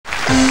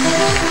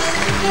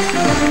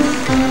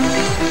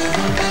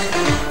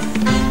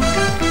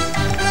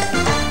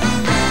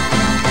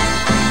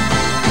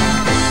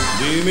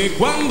Dimmi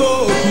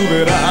quando tu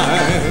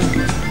verrai,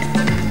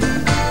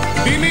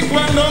 dimmi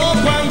quando,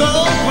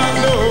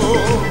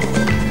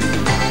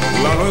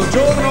 l'anno e il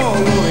giorno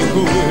in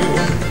cui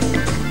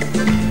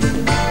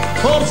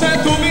forse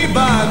tu mi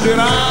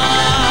bacerai,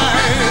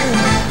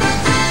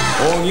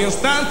 ogni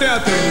istante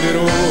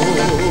attenderò,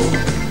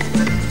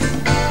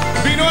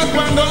 fino a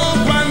quando,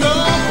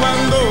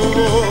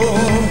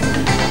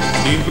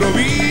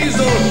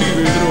 improvviso ti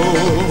vedrò,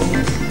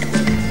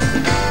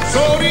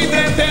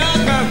 sorridente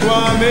accanto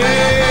a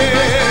me.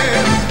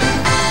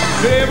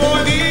 Se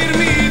vuoi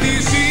dirmi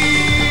di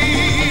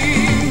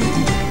sì,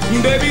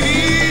 devi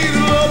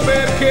dirlo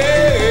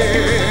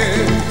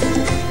perché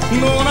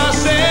non ha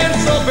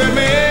senso per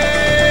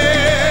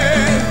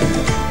me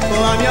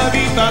la mia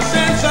vita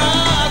senza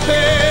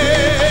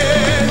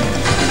te.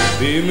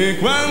 Dimmi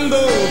quando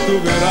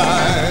tu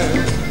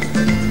verrai,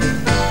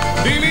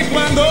 dimmi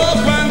quando,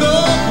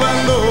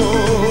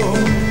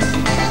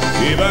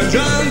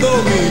 mangiando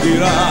mi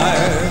dirai,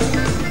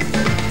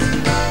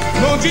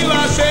 non ci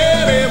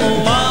lasceremo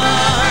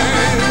mai.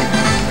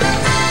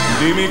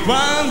 Dimmi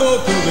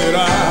quando tu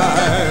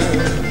verrai,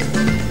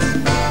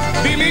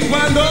 dimmi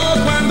quando,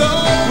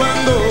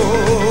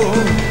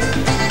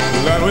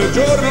 l'anno e il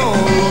giorno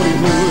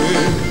in cui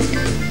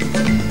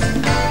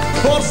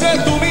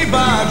forse tu mi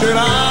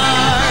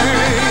bacerai.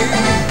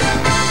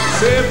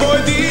 Se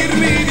vuoi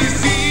dirmi di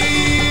sì,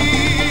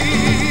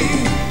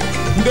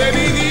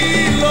 devi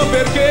dirlo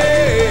perché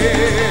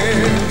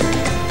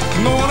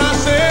non ha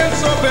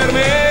senso per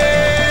me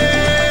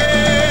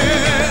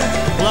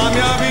la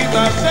mia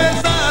vita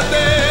senza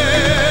te.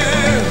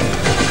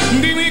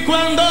 Dimmi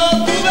quando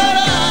tu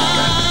verrai,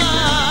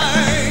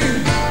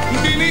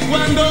 dimmi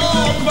quando,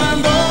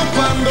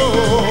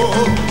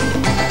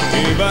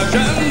 e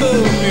baciando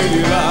mi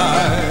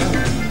dirai,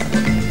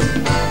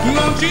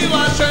 non ci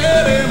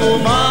lasceremo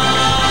mai.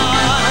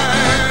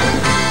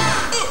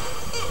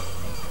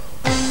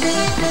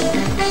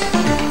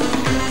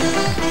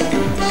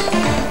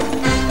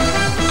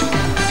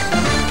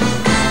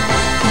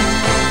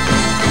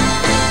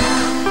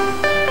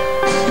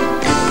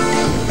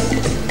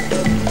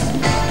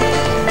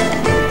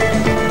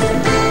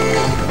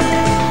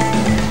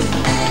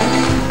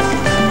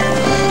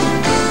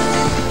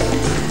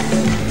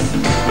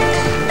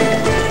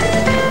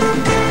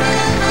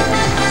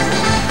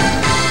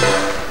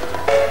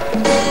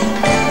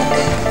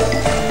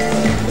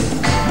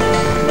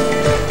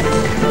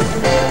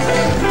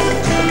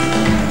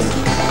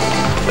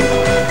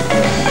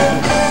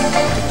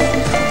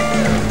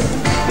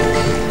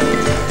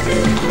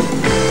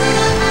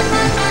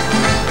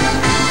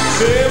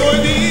 Se vuoi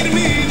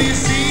dirmi di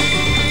sì,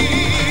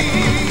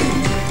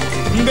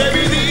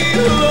 devi